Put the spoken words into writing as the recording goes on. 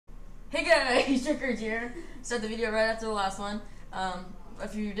Hey guys, Trickers here. Start the video right after the last one.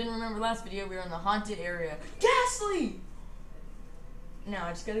 If you didn't remember last video, we were in the haunted area. Ghastly! Now, I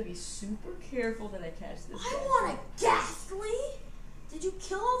just gotta be super careful that I catch this. I want a Ghastly! Did you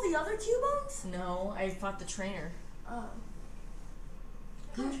kill all the other Cubone? No, I fought the trainer. Oh.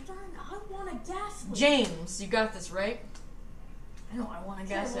 Gosh darn, I want a Ghastly. James, you got this, right? I know, I want a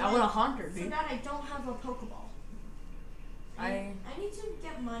Ghastly. I want a Haunter, dude. For that, I don't have a Pokeball. I need to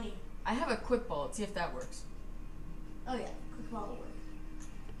get money. I have a Quick Ball. Let's see if that works. Oh yeah, Quick Ball will work.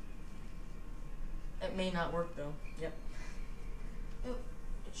 It may not work though. Yep. It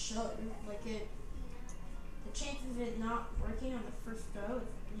should. Like the chances of it not working on the first go is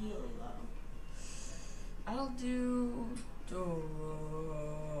really low. I'll do.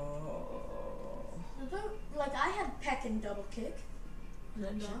 Like I had Peck and Double Kick. Should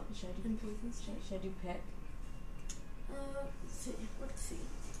I do Peck? Let's see.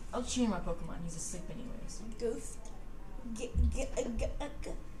 I'll change my Pokemon. He's asleep anyways. Ghost.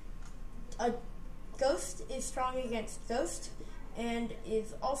 Ghost is strong against Ghost, and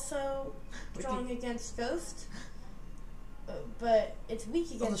is also strong against Ghost. But it's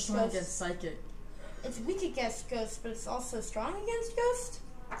weak against strong Ghost. against Psychic. It's weak against Ghost, but it's also strong against Ghost.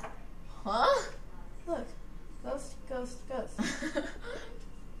 Huh? Look, Ghost.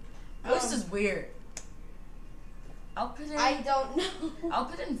 Ghost is weird. I'll put in. I don't know. I'll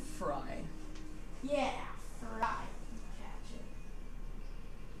put in Fry. Yeah, Fry. Catch it.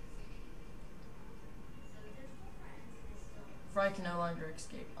 Fry can no longer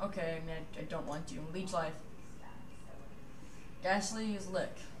escape. Okay, I mean, I don't want to. Leech Life. Ghastly is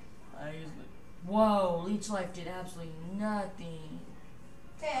Lick. I use Lick. Whoa, Leech Life did absolutely nothing.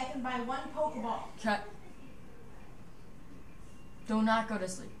 Okay, I can buy one Pokeball. Cut. Do not go to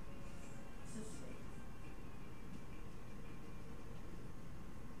sleep.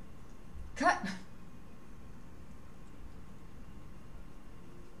 Cut!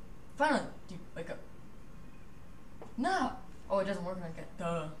 Finally! Dude, wake up. No! Oh, it doesn't work like that.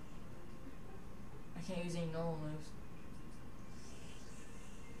 Duh. I can't use any normal moves.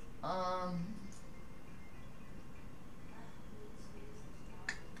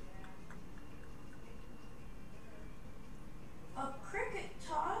 A Cricket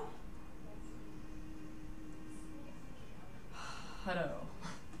Todd? Hello.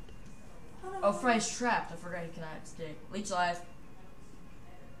 Oh, Fry's trapped. I forgot he cannot escape. Leech Life.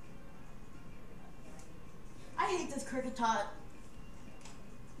 I hate this Cricket Todd.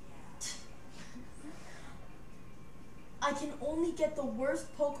 I can only get the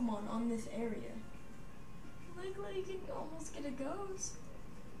worst Pokemon on this area. Like you can almost get a ghost.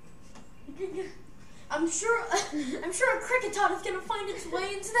 I'm sure a Cricket Todd is gonna find its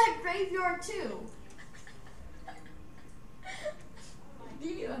way into that graveyard too.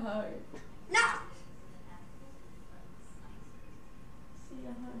 Give me a heart. No! See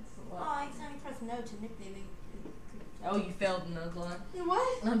a heart. Oh, I accidentally pressed no to nickname it. Oh, you failed in those one.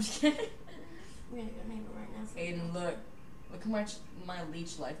 What? No, I'm just kidding. We're gonna go name it right now. Aiden, look. Look how much my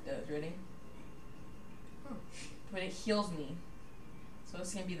Leech Life does. Ready? But it heals me. So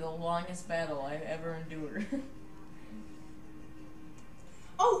it's gonna be the longest battle I've ever endured.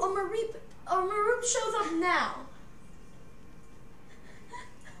 Oh, a Maroon shows up now.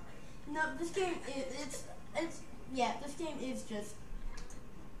 No, this game is this game is just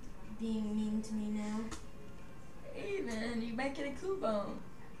being mean to me now. Aiden, you might get a Cubone.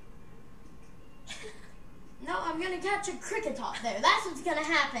 No, I'm gonna catch a Cricketop there. That's what's gonna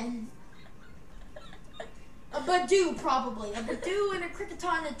happen. A Badoo, probably. A Badoo and a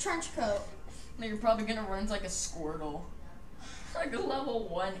Cricketop in a trench coat. No, you're probably gonna run into like a Squirtle. Like a level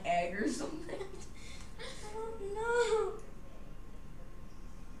 1 egg or something. I don't know.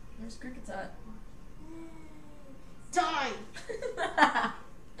 Where's Cricketop? Die!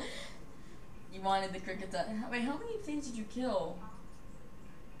 You wanted the Cricketop. Wait, how many things did you kill?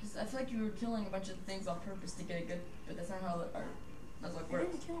 Because I feel like you were killing a bunch of things on purpose to get a good, but that's not how it works. I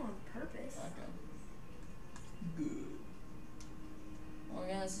didn't kill on purpose. Okay. Good. Well,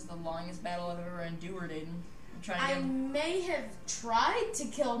 again, this is the longest battle I've ever endured, Aiden. I may have tried to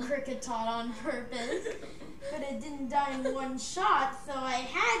kill Cricketop on purpose, but it didn't die in one shot, so I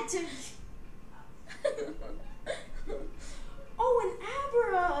had to. Oh, an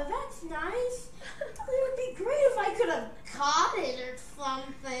Abra! That's nice. It would be great if I could have caught it or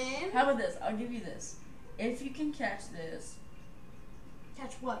something. How about this? I'll give you this. If you can catch this.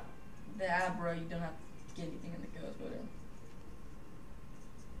 Catch what? The Abra, you don't have to get anything in the ghost, whatever.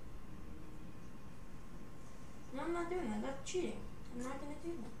 No, I'm not doing that. That's cheating. I'm not going to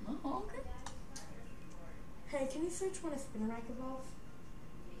do that. Oh, okay. Hey, can you search when a spin rack evolves?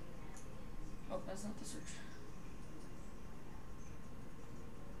 That's not the search.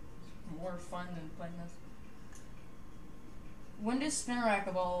 More fun than playing this. When does Spinarak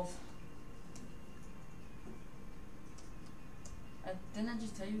evolve? Didn't I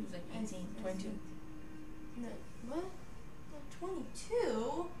just tell you it was like 18, 22? No, what?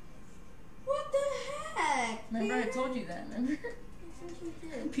 22? What the heck? Remember Peter? I told you that, remember? I think you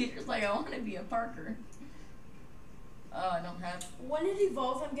did. Peter's like, I want to be a Parker. Oh, I don't have... When it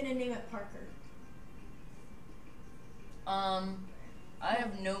evolves, I'm gonna name it Parker. I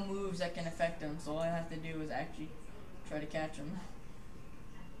have no moves that can affect him, so all I have to do is actually try to catch him.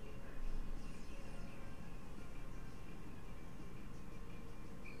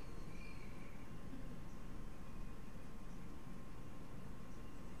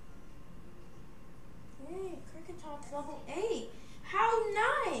 Hey, Cricketop's level 8. How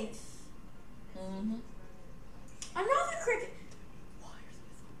nice! Mm-hmm. Another cricket.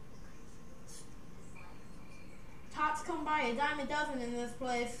 Tots come by a dime a dozen in this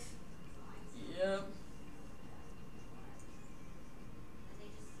place. Yep.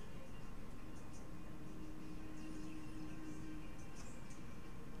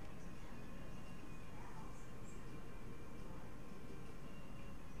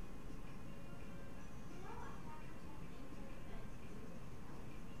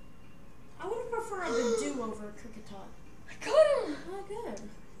 I would prefer a Badoo over a Cricketot. I got him! Oh, good.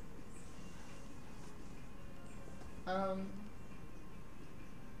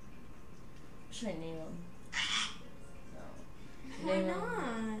 Should I name him? No. Why Name him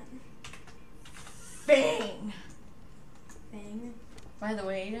not? Bang! Bang. By the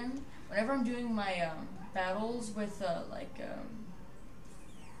way, Aiden, whenever I'm doing my battles with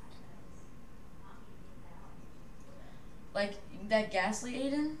like that Ghastly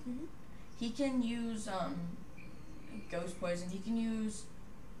Aiden, Mm-hmm. he can use ghost poison. He can use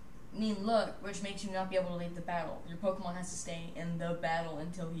mean look, which makes you not be able to leave the battle. Your Pokemon has to stay in the battle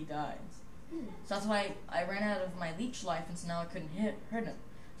until he dies. So that's why I ran out of my leech life, and so now I couldn't hurt him.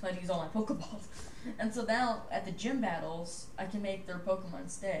 So I had to use all my Pokeballs. And so now at the gym battles, I can make their Pokemon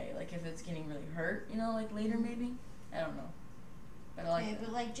stay. Like if it's getting really hurt, you know, like later maybe. I don't know. But I like Okay, that.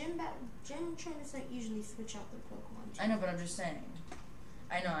 but like gym trainers like usually switch out their Pokemon. Too. I know, but I'm just saying.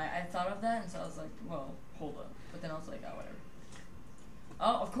 I know, I thought of that, and so I was like, well, hold up. But then I was like, oh, whatever.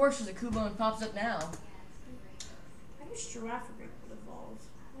 Oh, of course, there's a Kubo pops up now. I wish Girafarig would evolve.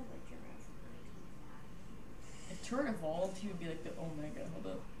 I like Girafarig. If Turret evolved, he would be like the Omega. Hold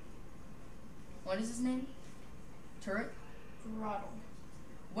up. What is his name? Turret? Grottle.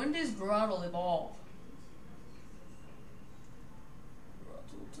 When does Grottle evolve?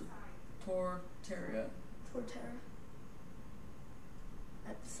 Grottle to Torterra. Torterra.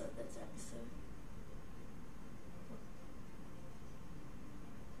 That's episode.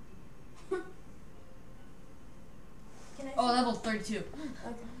 Can I Oh, see- level 32.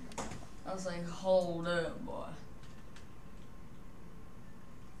 Okay. I was like, hold up, boy.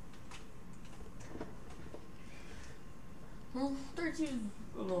 Well, 32 is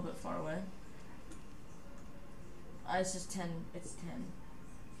a little bit far away. It's just 10. It's 10.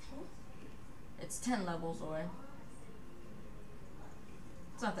 Huh? It's 10 levels away.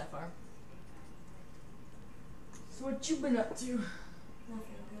 It's not that far. So what you been up to? Nothing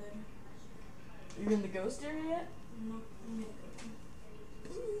good. You in the ghost area yet? No, I'm gonna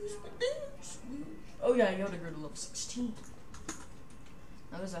go. Oh yeah, you have to go to level 16.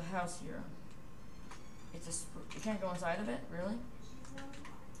 Now there's a house here. It's a you can't go inside of it? Really?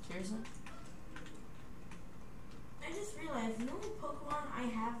 Seriously? I just realized the only Pokemon I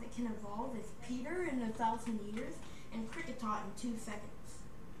have that can evolve is Peter in 1,000 years and Cricketot in 2 seconds.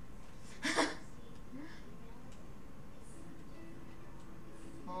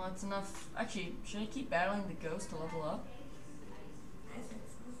 Well, that's enough. Actually, should I keep battling the ghost to level up? I think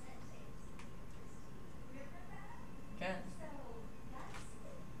so. Okay.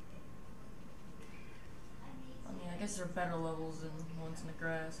 I mean, I guess there are better levels than ones in the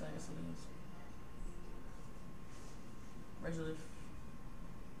grass. I guess it is. Resolute.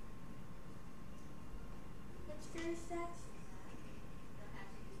 What's Fairy stats?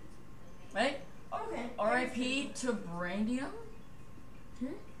 Right? Okay. R.I.P. to Brandium? Hmm?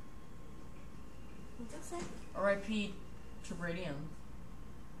 What's that say? R.I.P. to Radium.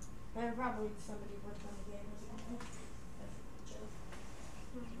 Probably somebody worked on the game or something. That's a joke.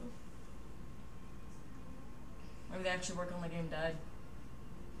 Maybe they actually worked on the game, died.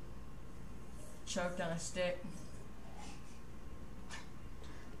 Choked on a stick.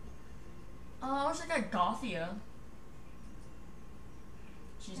 Oh, I wish I got Gothia.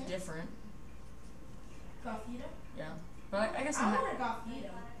 She's Hmm? different. Gothita? Yeah. But I guess I I'm want a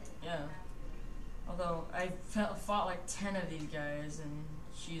Gothita. yeah. Although I fought like 10 of these guys, and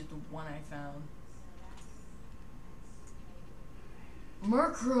she's the one I found.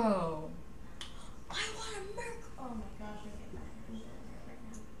 Murkrow! I want a Murkrow! Oh my gosh, I get my hands in there right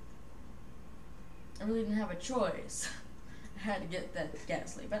now. I really didn't have a choice. I had to get that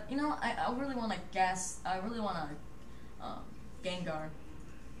Ghastly. But you know, I really want a Gengar.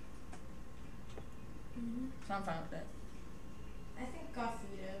 So I'm fine with that. I think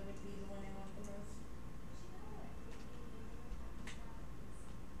Gothita would be the one I want the most.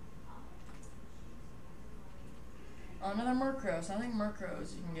 Oh, another Murkrow. So I think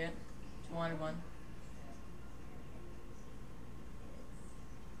Murkrows you can get if you wanted one.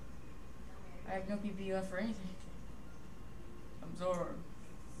 I have no PP left for anything. Absorb.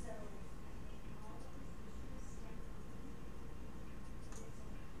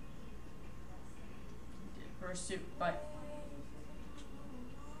 Pursuit, bite.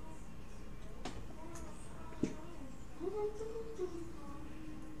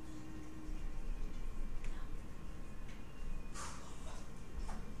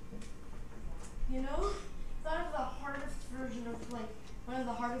 You know, thought of the hardest version of one of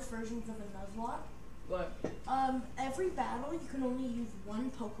the hardest versions of a Nuzlocke. What? Every battle you can only use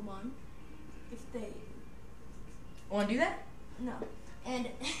one Pokemon. If they Want to do that? no, and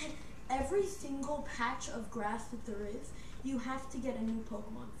every single patch of grass that there is, you have to get a new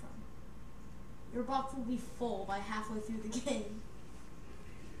Pokemon from. Your box will be full by halfway through the game.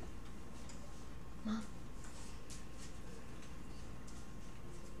 Mom.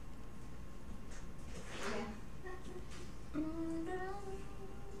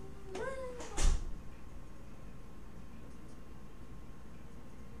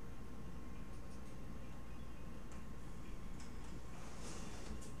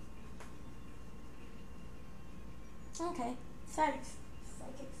 Okay, Psychic's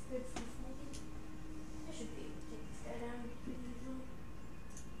good for sniping. I should be able to take this guy down pretty easily.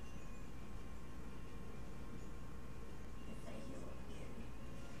 If I heal up again.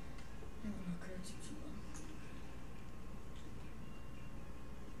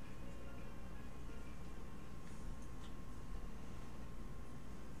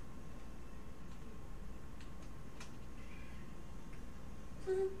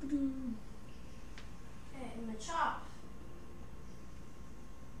 Hey, Machop.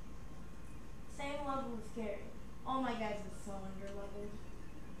 Same level as Gary. All my guys are so under-leveled.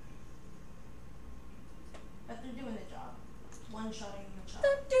 But they're doing the job. One-shotting Machop.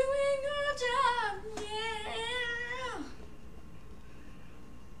 They're doing a job, yeah!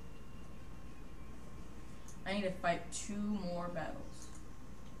 I need to fight 2 more battles.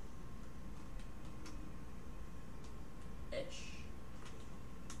 Ish.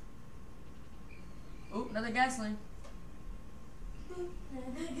 Oh, another Ghastly.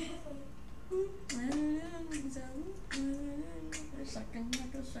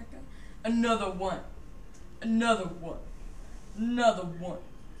 Another one. Another one. Another one.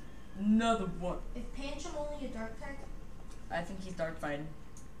 Another one. Is Pancham only a dark type? I think he's dark fighting.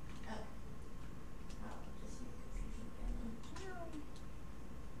 Oh. Oh, just some confusion again.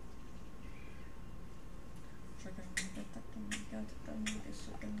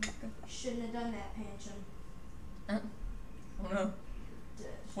 Shouldn't have done that, Pancham. Oh no.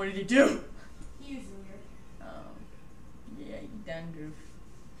 What did he do? He was weird. Oh. Yeah, you done goof.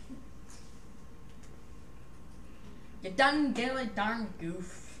 You done dilly darn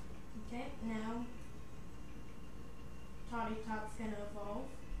goof. Okay, now Toddy Top's gonna evolve.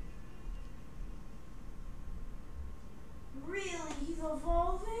 Really? He's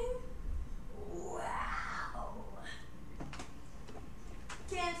evolving? Wow.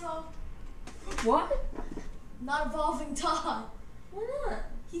 Cancel. What? Not evolving Todd. Why not?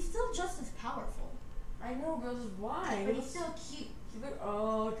 He's still just as powerful. I know, but this is why. But he's still cute. He look,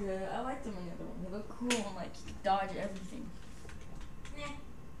 oh, okay. I liked him in the other one. He looked cool and like he could dodge everything. Nah.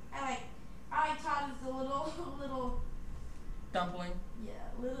 I like Todd as the little Dumpling. yeah,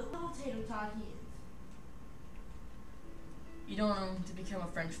 little tater Todd he is. You don't want him to become a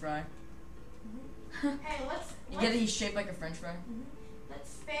French fry. Hey, let's You get it? He's shaped like a French fry.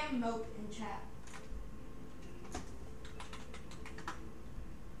 let's spam mope in chat.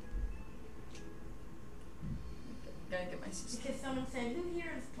 Gotta get my sister. Because someone said, who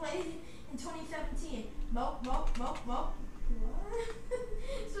here has played in 2017? Mope, mope, mope, mope. What?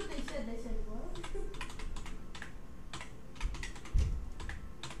 That's what they said. They said, what?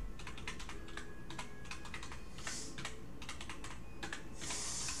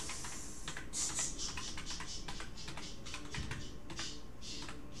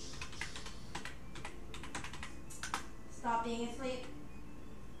 Stop being asleep.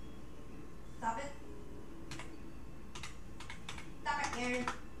 Stop it.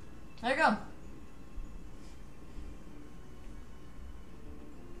 There you go.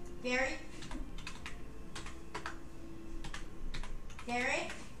 Gary? Gary?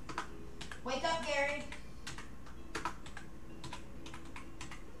 Wake up, Gary.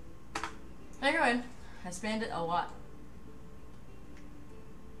 There you go, Aiden. I spammed it a lot.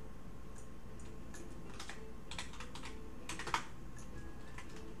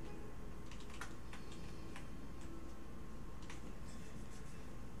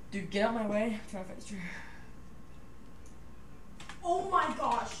 Dude, get out of my way. I'm trying to fight you. Oh my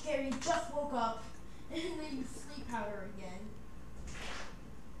gosh, Gary just woke up and then you sleep powder again.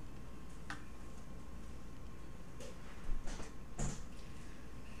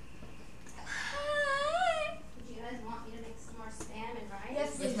 Do you guys want me to make some more spam and rice?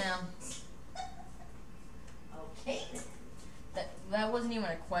 Yes, Yes, ma'am. Okay then. That wasn't even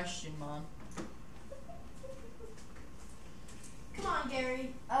a question, Mom. Come on,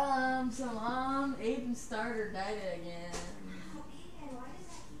 Gary. So Mom, Aiden started died again. Oh, Aiden, why does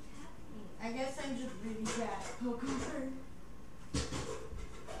that keep happening? I guess I'm just really bad at Pokemon.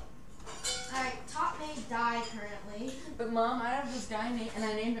 Alright, top may die currently. But Mom, I have this guy named, and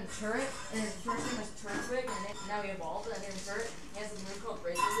I named him Turret, and his first name was Turtwig, and now he evolved, and I named him Turret. He has this move called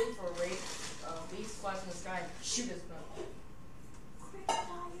Razor Leaf for leaves fly from the sky and shoot his butt.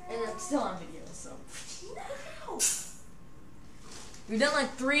 And I'm still on video, so. No! We've done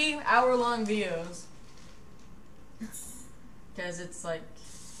like 3-hour-long videos. Because it's like,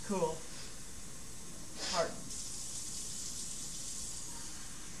 cool. Hard.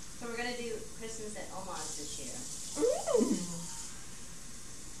 So we're gonna do Christmas at Oma's this year. Ooh.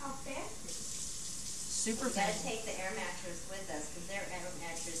 How fancy. Super We gotta fancy. take the air mattress with us because their air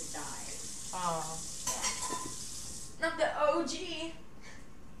mattress died. Aw. Not the OG.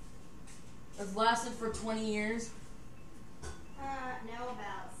 It's lasted for 20 years. No,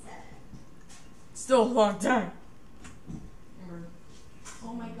 about 7. Still a long time. Remember?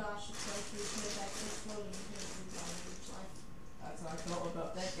 Oh my gosh, it's so cute because I can explode into each life. That's how I felt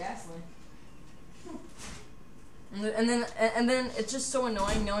about that gasoline. And then it's just so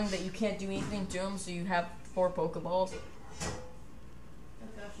annoying knowing that you can't do anything to him, so you have 4 Pokeballs. Oh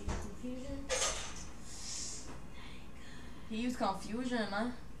gosh, you got confusion. He used confusion,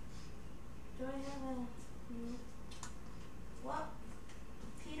 huh? Do I have a... What?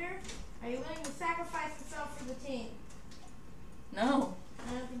 Peter? Are you willing to sacrifice yourself for the team? No.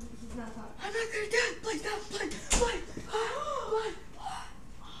 I don't think he's not talking. I'm not gonna do it. Please, no, please, please. Please.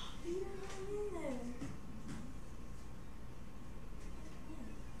 Peter, I'm in there.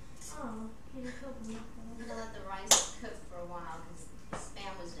 Oh, Peter killed me. I'm gonna let the rice cook for a while because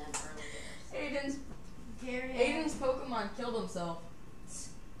spam was done earlier. So. Aiden's Pokemon killed himself.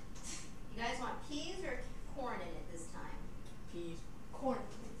 You guys want peas or corn in it this time? Peas. Corn,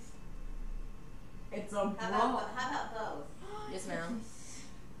 please. It's a How about both? Yes, ma'am.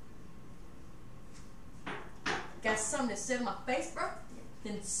 Got something to say to my face, bro?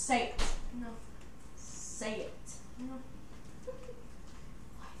 Then say it. No. Say it. No.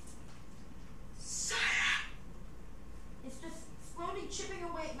 Say it. It's just slowly chipping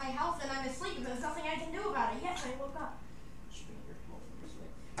away at my health and I'm asleep and there's nothing I can do about it. Yes, I woke up.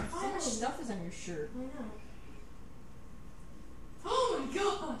 So much stuff is on your shirt. I know. Oh my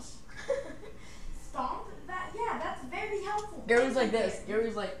gosh! Stomp? That's very helpful. Gary's like this.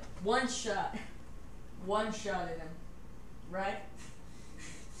 Gary's like, one shot. One shot at him. Right?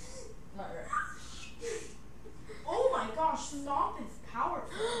 Not right. Oh my gosh, Stomp is powerful.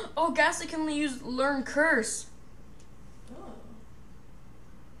 Oh, Ghastly can only use Learn Curse. Oh.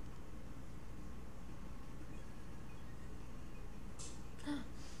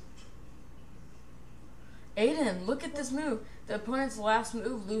 Aiden, look at this move. The opponent's last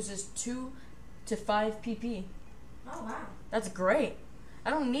move loses 2 to 5 PP. Oh wow. That's great. I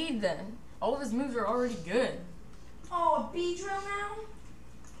don't need that. All of his moves are already good. Oh, a bee drill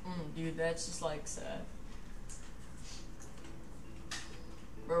now? Dude, that's just like sad.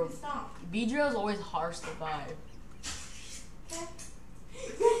 Bro, Stomp. Beedrill is always hard to survive. Okay.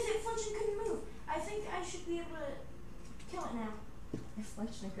 Yes, it flinched and couldn't move. I think I should be able to kill it now. If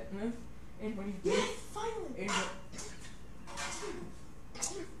Fletchling couldn't move. Aiden, what are you doing? Yes, finally. Aiden,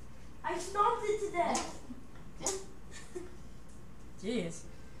 I stomped it to death. jeez.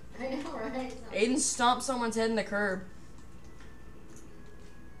 I know, right? Aiden stomped someone's head in the curb.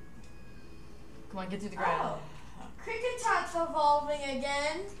 Come on, get through the ground. Oh. Cricketot's evolving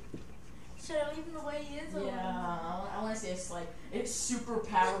again. Should I leave him the way he is? Or Yeah, I want to say it's like, it's super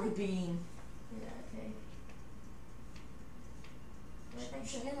powered beam. Yeah, okay. I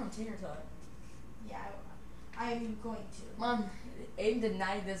should end on Tater Tot. Yeah, I'm going to. Mom, Aiden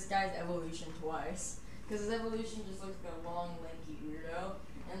denied this guy's evolution twice. Because his evolution just looks like a long, lanky weirdo.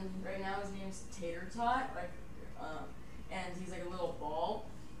 And right now his name's Tater Tot, and he's like a little ball.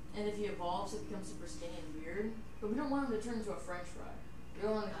 And if he evolves, it becomes super skinny and weird. But we don't want him to turn into a French fry. We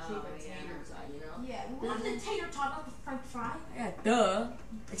don't want him to keep a tater tot, you know? Yeah, we want the tater tot, not the French fry. Yeah, duh.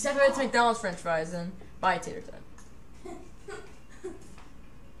 Except if it's McDonald's French fries, then buy a tater tot.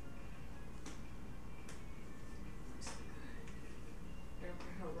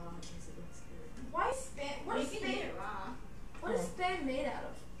 Why is spam? What is spam? What is spam made out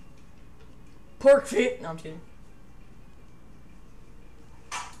of? Pork feet. No, I'm kidding.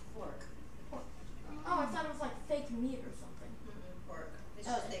 Pork. Pork. Oh, I thought it was like fake meat or something. Pork. It's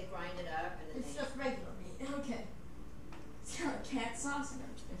just they grind it up and then it's just regular meat. Okay. It's kind of cat sauce. No,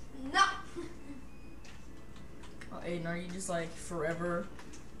 I'm kidding. No. Oh, Aiden, are you just like forever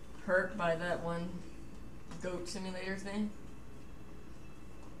hurt by that one goat simulator thing?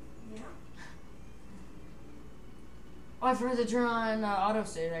 Yeah. Oh, I forgot to turn on auto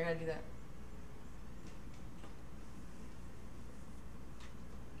save. I gotta do that.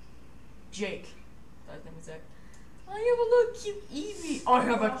 Jake. I think it's that. Oh, you have a little cute Eevee. Oh, I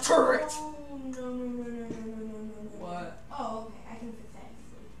have a turret. Oh, no. What? Oh, okay. I can fix that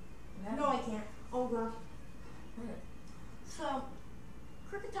easily. No, I can't. Oh, girl. What? So,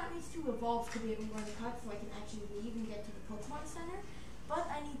 Cricketot needs to evolve to be able to learn the cut so I can actually leave and get to the Pokemon Center. But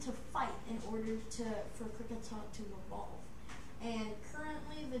I need to fight in order for Cricketot to evolve. And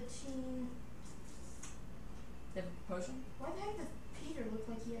currently the team... They have a potion? Why the heck does Peter look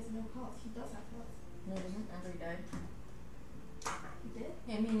like he has no health? He does have health. No, he doesn't. After he died. He did?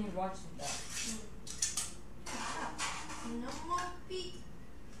 Yeah, me and you watched him die. No more Pete.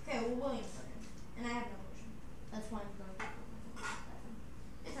 Okay, well, William's on him. And I have no potion. That's why I'm going to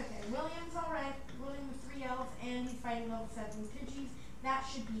It's okay. William's alright. William's 3 elf and he's fighting level 7 Pidgeys. That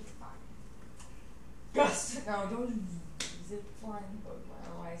should be fine. Gus! No, don't zip flying Pokemon. I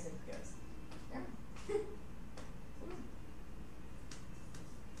don't know why I said Gus. Yeah.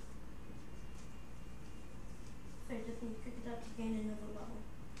 So I just need Cricketot to gain another level.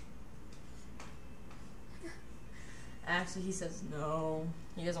 Actually, he says no.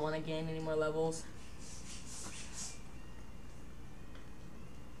 He doesn't want to gain any more levels.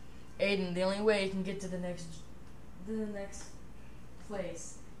 Aiden, the only way you can get to the next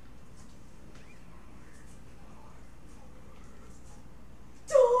place.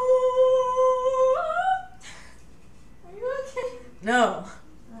 Are you okay? No.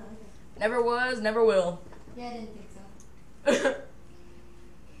 Oh, okay. Never was, never will. Yeah, I didn't think so.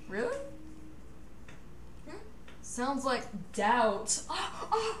 Really? Hmm? Sounds like doubt.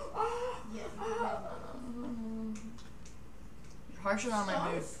 Yeah. You're harshing on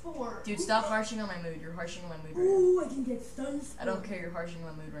my mood. Sport. Dude, stop harshing on my mood. You're harshing on my mood right now. Ooh, I can get stun sport. I don't care, you're harshing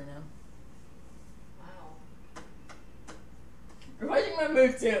my mood right now. Wow. You're harshing my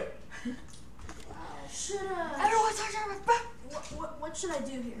mood too. Wow. Everyone's harshing my mood. What should I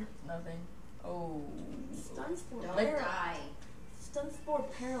do here? Nothing. Oh. Stun sport. Don't Like- die. Stun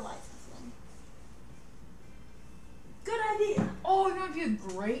sport paralyzes them. Good idea. Oh, you know what'd be a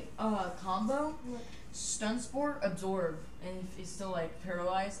great combo? What? Stun Sport, Absorb. And if he's still like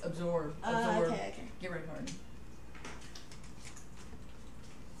paralyzed, Absorb. Absorb. Okay. Get rid of hard.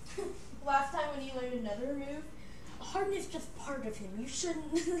 Last time when you learned another move, harden is just part of him. You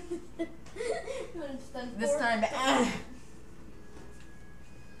shouldn't. Learn stun This sport. time,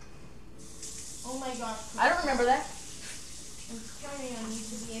 Oh my gosh. I don't remember that. I'm counting on you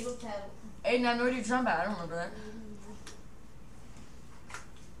to be able to. Aiden, I know what you're talking about. I don't remember that.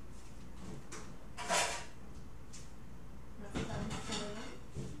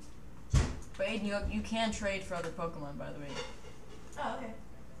 But Aiden, you can trade for other Pokemon, by the way. Oh, okay.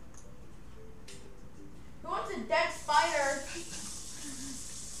 Who wants a dead spider?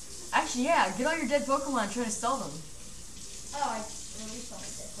 Actually, yeah, get all your dead Pokemon and try to sell them. Oh, I released all my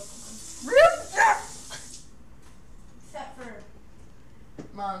dead Pokemon. Really? Except for.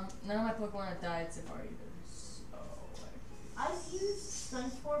 Mom, none of my Pokemon have died so far either. So, I've used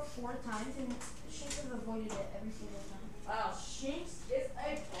Sunsport 4 times and Shinx has avoided it every single time. wow, Shinx is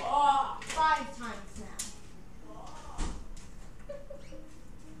a boss. 5 times now.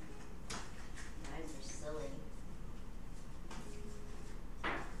 Guys are silly.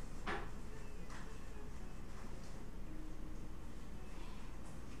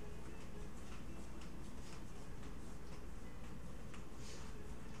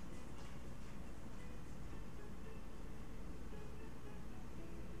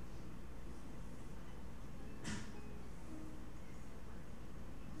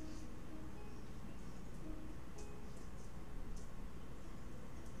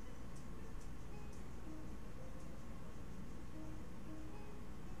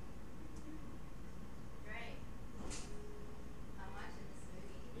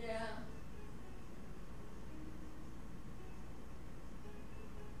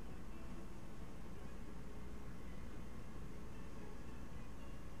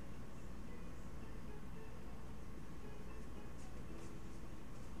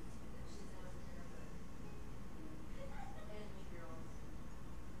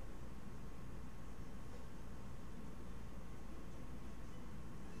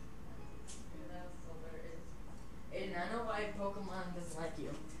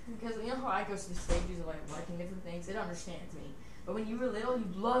 Because you know how I go through stages of like liking different things? It understands me. But when you were little, you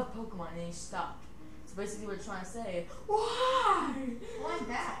loved Pokemon and then you stopped. So basically what it's trying to say, why? Why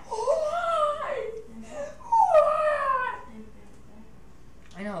that? Why? Why?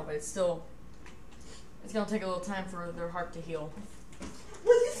 I know, but it's still, it's gonna take a little time for their heart to heal.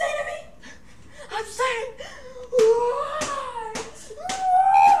 What did you say to me? I'm saying, why?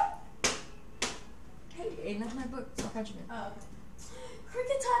 Hey, Aiden, that's my book. Stop punching it. Oh.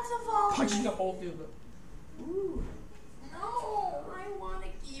 Cricket Tots evolved. Punching the whole field. Ooh. No, I want to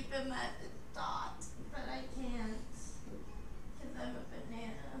keep him at the dot, but I can't. Because I'm a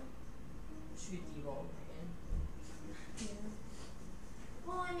banana. Should evolve again. Yeah.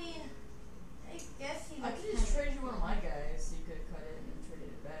 Well, I mean, I guess he I looks could just kinda- trade you one of my guys so you could have cut it and then traded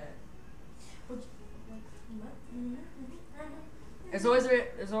it back. What?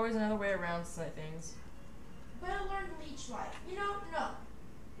 There's always another way around things. But I learned Leech Life. You know, no.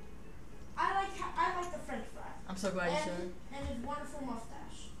 I like the French fry. I'm so glad you showed. And his wonderful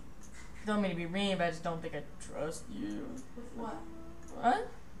mustache. Don't mean to be mean, but I just don't think I trust you. With what? What?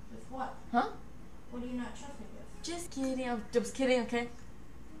 With what? Huh? What do you not trust me with? Just kidding. I'm just kidding. Okay.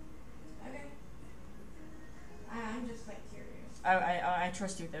 Okay. I'm just like curious. I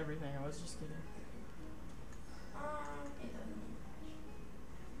trust you with everything. I was just kidding. It doesn't mean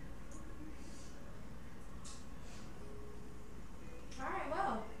much. Alright,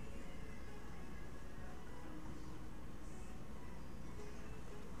 well.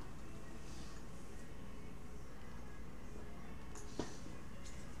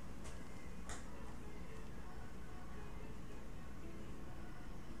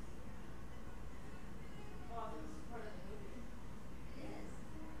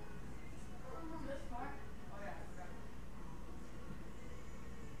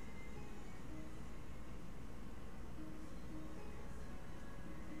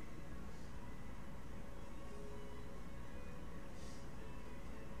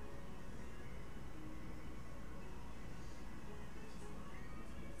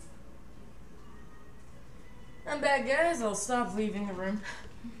 I'm back, guys. I'll stop leaving the room.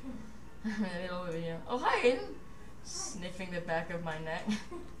 I'm in the middle of a video. Oh, hi, Aiden. Sniffing the back of my neck.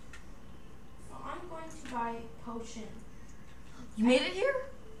 So I'm going to buy potion. You made it here?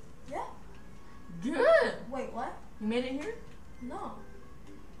 Yeah. Good. Wait, what? You made it here? No.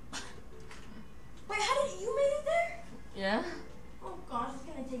 Wait, how did you made it there? Yeah. Oh gosh, it's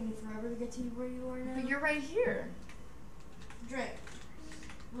gonna take me forever to get to where you are now. But you're right here. Drake,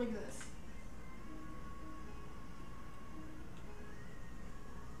 look at this.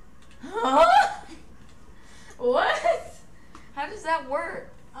 Huh? What? How does that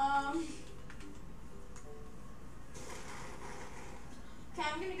work? Okay,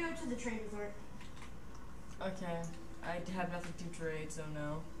 I'm gonna go to the trade resort. Okay. I have nothing to trade, so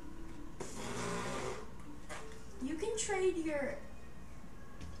no. You can trade your...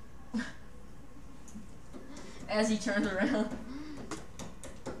 As he turns around.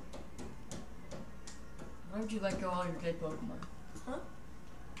 Why would you let go of all your dead Pokemon? Huh?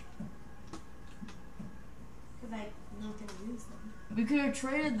 Because I'm not gonna use them. We could have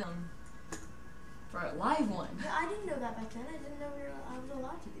traded them for a live one. Yeah, I didn't know that back then. I didn't know I was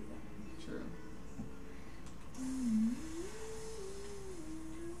allowed to do that. True.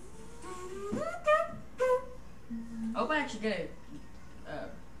 I hope I actually get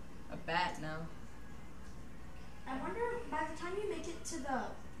a bat now. I wonder, by the time you make it to the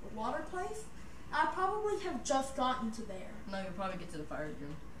water place, I probably have just gotten to there. No, you'll probably get to the fire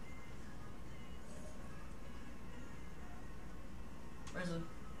room. Where's the... I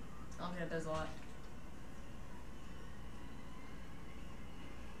don't think that does a lot.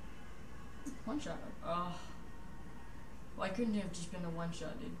 One shot. Oh. Why couldn't it have just been a one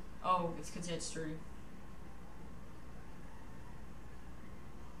shot, dude? Oh, it's because he had sturdy.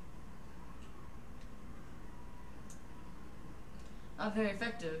 Not very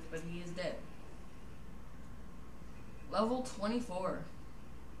effective, but he is dead. Level 24.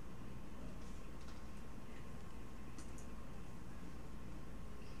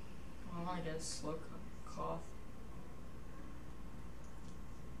 Oh, I guess slow cough.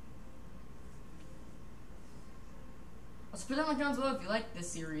 Let's put it in the comments below if you like this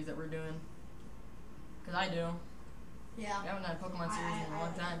series that we're doing. Cause I do. Yeah. I haven't done a Pokemon series in a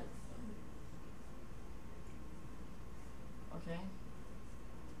long time. Okay.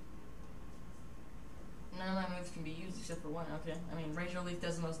 None of my moves can be used except for one. Okay. I mean, Razor Leaf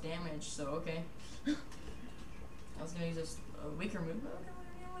does the most damage, so okay. I was gonna use a weaker move, but okay,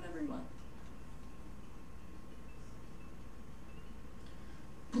 yeah, whatever you want.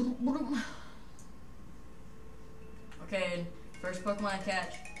 Okay, First Pokemon I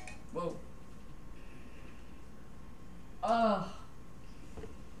catch. Whoa. Oh.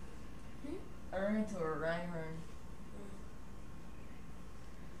 I ran into a Rhyhorn.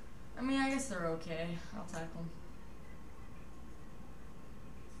 I mean, I guess they're okay. I'll tackle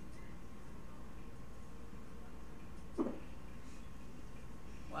them.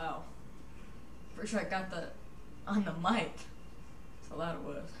 Wow. Pretty sure I got that on the mic. That's how loud it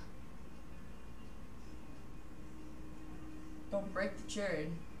was. Don't break the cherry.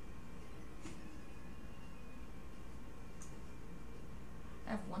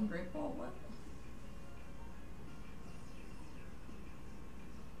 I have one Great Ball? What?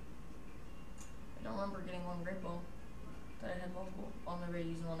 I don't remember getting one Great Ball. I thought I had multiple. Oh, maybe I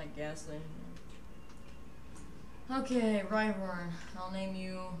used one at Ghastly. Okay, Rhyhorn. I'll name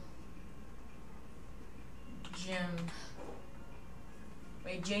you Jim.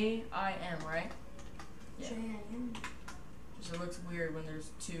 Wait, J-I-M, right? Yeah. J-I-M. So it looks weird when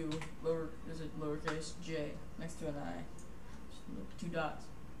there's there's a lowercase J next to an I. Just two dots.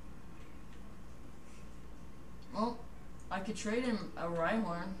 Well, I could trade him a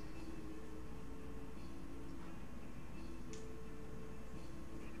Rhyhorn.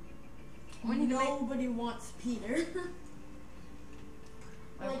 Nobody wants Peter.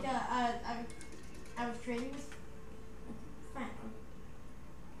 Like, I was trading with friend.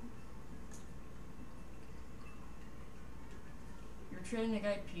 You're trading the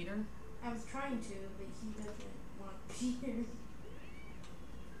guy Peter? I was trying to, but he doesn't want Peter.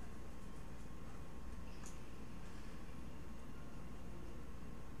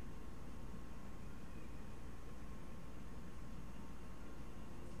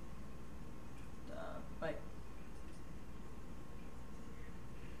 Bye.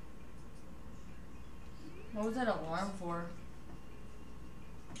 What was that alarm for?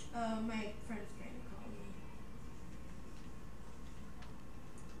 My friend's trying to call me.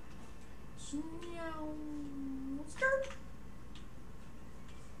 Skirt.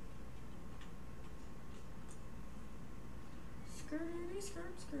 Skirty,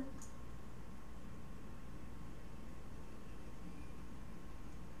 skirt, skirt.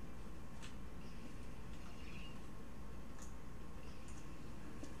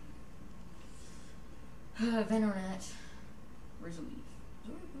 Venonat. Where's the leaf?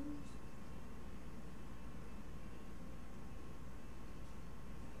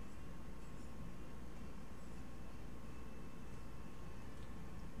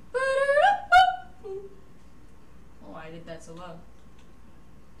 Oh, I did that so low.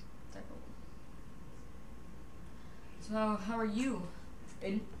 So how are you,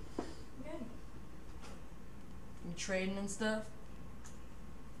 Aiden? Good. You trading and stuff?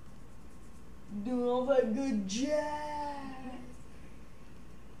 Doing all that good jazz.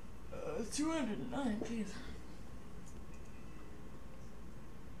 209, jeez.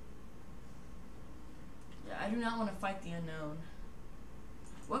 Yeah, I do not want to fight the unknown.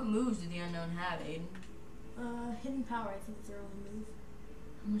 What moves do the unknown have, Aiden? Hidden power, I think, is their only move.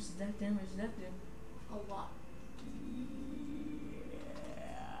 How much does that damage does that do? A lot.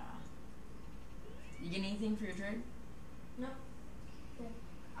 Yeah. You get anything for your trade? No. Okay.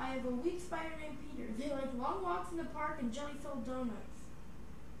 I have a weak spider named Peter. They like long walks in the park and jelly-filled donuts.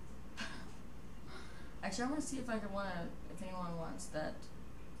 Actually, I want to see if if anyone wants that.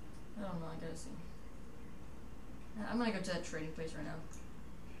 I don't know, I gotta see. I'm gonna go to that trading place right now.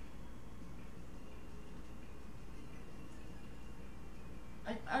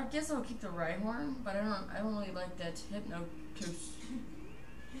 I guess I'll keep the Rhyhorn, but I don't really like that Hypnotoos.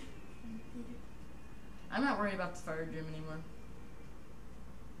 I'm not worried about the fire gym anymore.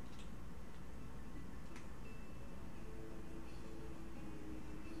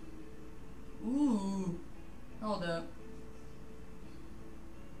 Ooh, hold up.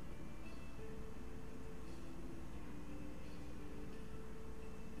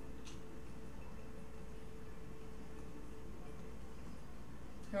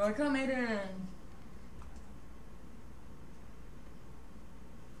 Here I come, Aiden.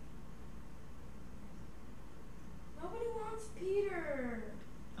 Nobody wants Peter.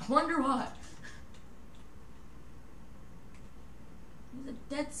 I wonder why. He's a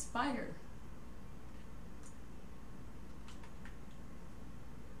dead spider.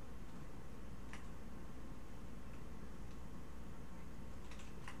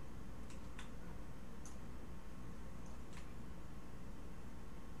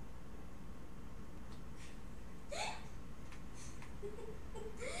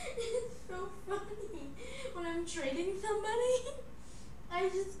 It's so funny. When I'm trading somebody,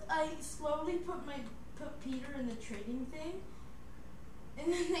 I slowly put Peter in the trading thing,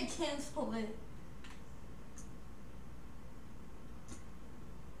 and then they cancel it.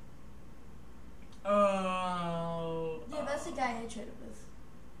 guy I traded with.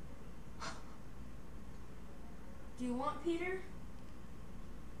 Do you want Peter?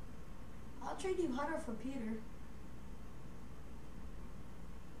 I'll trade you Hunter for Peter.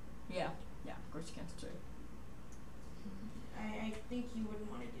 Yeah, of course you can trade. I think you wouldn't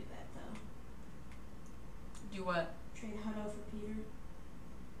want to do that though. Do what? Trade Hutto for Peter.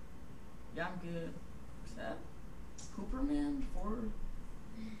 Yeah, I'm good. What's that? Cooperman for.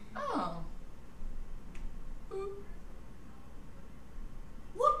 Oh. Boop.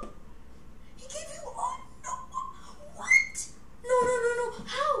 What? He gave you no. What? No.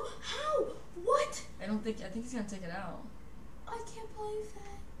 How? What? I think he's gonna take it out. I can't believe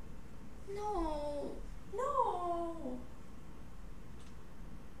that. No.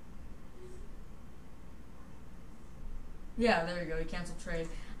 Yeah, there you go. He canceled trade.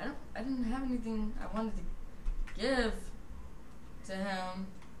 I didn't have anything I wanted to give to him.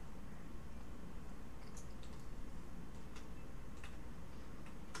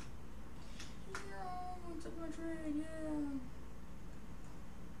 No, took my trade. Yeah.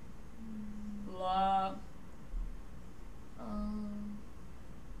 Blah.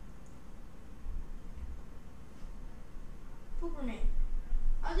 Pooperman.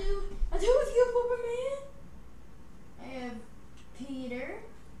 I'll do with you, Pooperman. I have Peter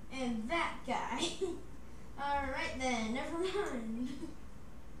and that guy. Alright then, never mind.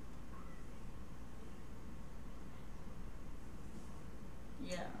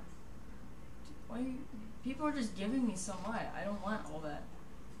 Yeah. Why? People are just giving me so much. I don't want all that.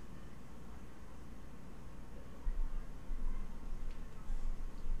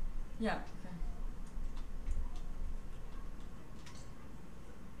 Yeah. Okay.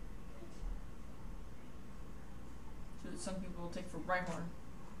 So that some people will take for Rhyhorn.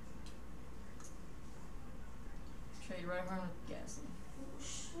 Trade Rhyhorn with Ghastly. Oh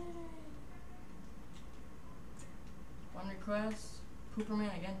shit. One request.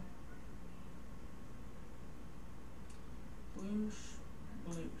 Pooperman again. Bloosh.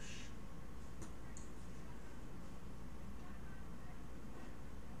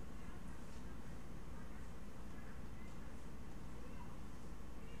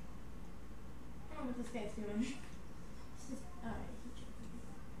 I don't know what this guy's doing. Alright,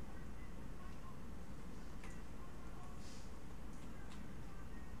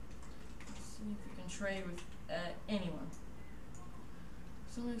 Let's see if we can trade with anyone.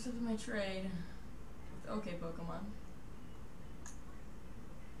 Someone accepted my trade with OK Pokemon.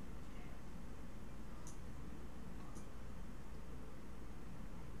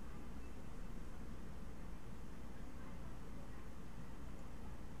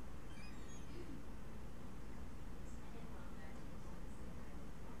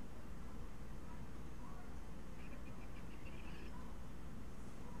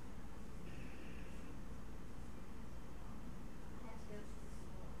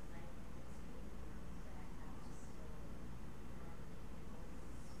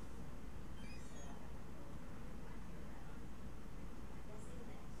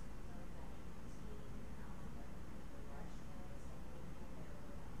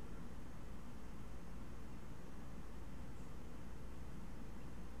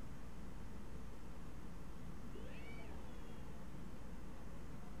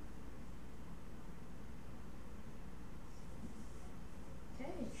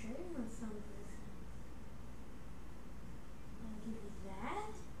 trading with some person. I'll give you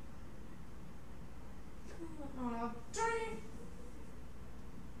that. Oh, darn it!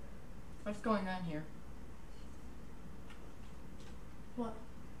 What's going on here? What?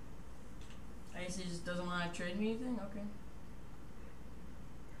 I guess he just doesn't want to trade me anything? Okay.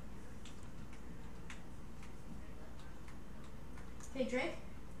 Hey, Drake?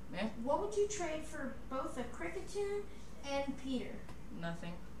 Yeah? What would you trade for both a Cricketune and Peter?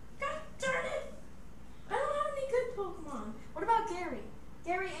 Nothing. God darn it! I don't have any good Pokemon. What about Gary?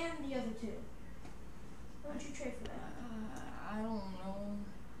 Gary and the other two. What would you trade for that? I don't know.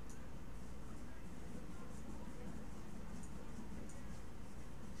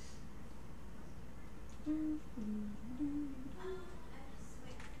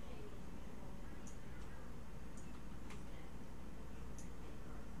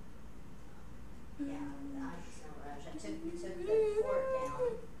 Yeah, there's no rush. I took the fort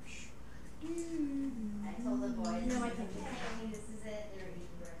down. I told the boys, No, I can't do that. hey, this is it. They're eating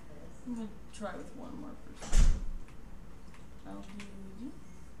breakfast. I'm gonna try with one more person. I'll do you.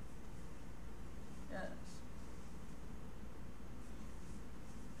 Yes.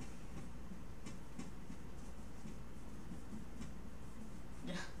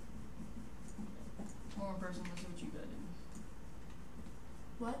 Yeah. One more person, let's see what you got in.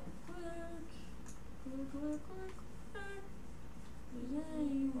 What? Click. Does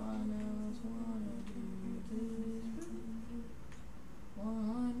anyone else wanna do this?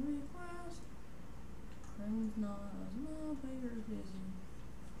 One request. Crim's not no bigger busy.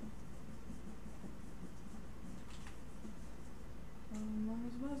 Among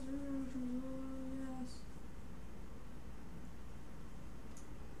his masters, yes.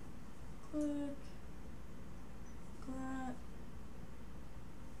 Click. Clap.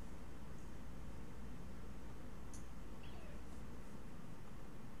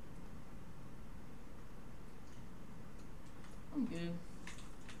 I'm good.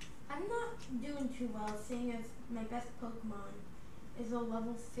 I'm not doing too well, seeing as my best Pokemon is a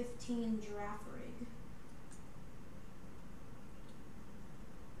level 15 Giraffe Rig.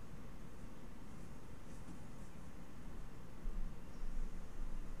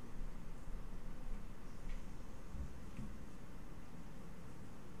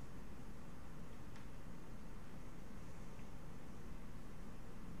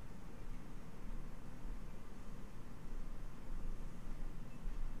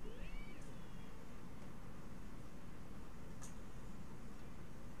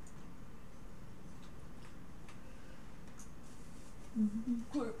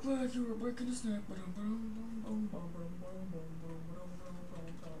 Quick, you were breaking the snap.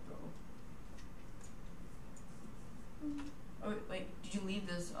 Oh, wait, did you leave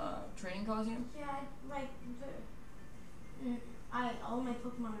this training coliseum? Yeah, like all my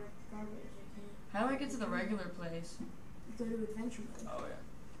Pokemon are garbage. I can't. How do I get to the regular place? Go to Adventure Mode. Oh,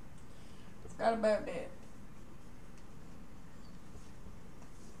 yeah. Forgot about that.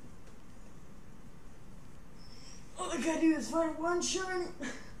 All I gotta do is find one shiny.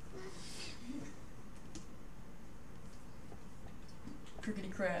 Crickety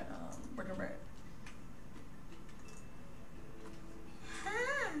crat, breaking bread.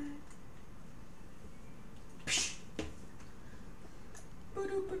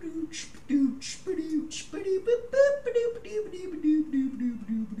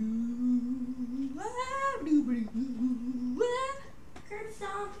 Curb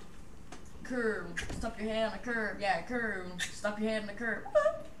stomp. Curve. Stop your head on the curve. Yeah, curve. Stop your head on the curve.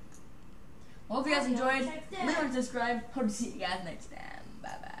 Well, hope you guys enjoyed. Leave a subscribe. Hope to see you guys next time.